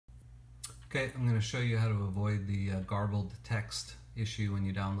Okay, I'm going to show you how to avoid the garbled text issue when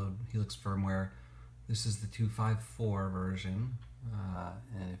you download Helix firmware. This is the 2.5.4 version,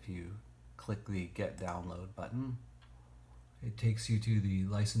 and if you click the Get Download button, it takes you to the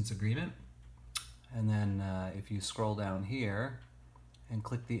license agreement. And then if you scroll down here and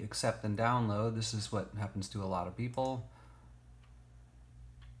click the Accept and Download, this is what happens to a lot of people.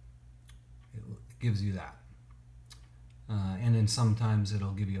 It gives you that. And then sometimes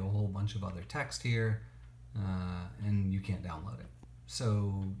it'll give you a whole bunch of other text here, and you can't download it.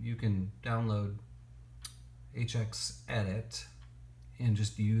 So you can download HX Edit and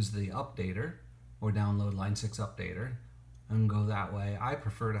just use the updater, or download Line 6 Updater and go that way. I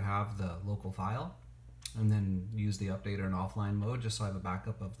prefer to have the local file and then use the updater in offline mode just so I have a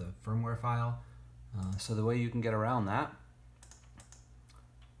backup of the firmware file. So the way you can get around that,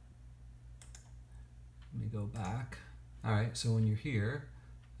 let me go back. Alright, so when you're here,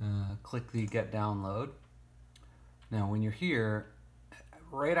 click the Get Download. Now when you're here,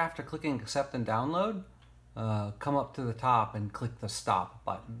 right after clicking Accept and Download, come up to the top and click the Stop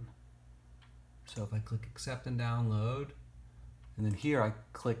button. So if I click Accept and Download, and then here I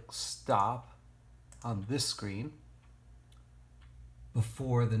click Stop on this screen,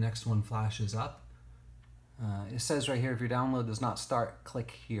 before the next one flashes up, it says right here, if your download does not start,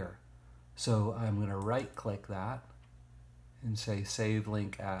 click here. So I'm going to right click that and say Save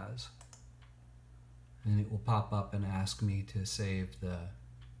Link As, and it will pop up and ask me to save the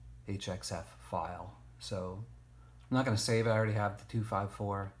HXF file. So I'm not going to save it. I already have the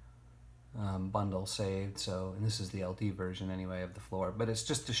 2.5.4 bundle saved, so, and this is the LT version anyway of the floor, but it's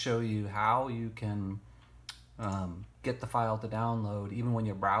just to show you how you can get the file to download even when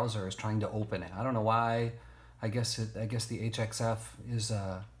your browser is trying to open it. I don't know why. I guess the HXF is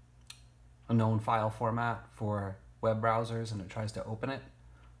a known file format for web browsers, and it tries to open it.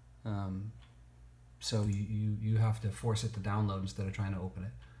 So you have to force it to download instead of trying to open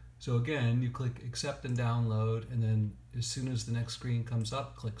it. So again, you click Accept and Download, and then as soon as the next screen comes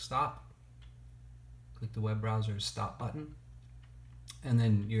up, click Stop. Click the web browser's Stop button, and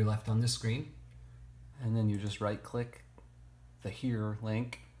then you're left on this screen. And then you just right click the Here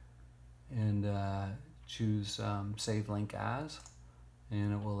link and choose Save Link As,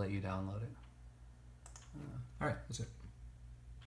 and it will let you download it. All right, that's it.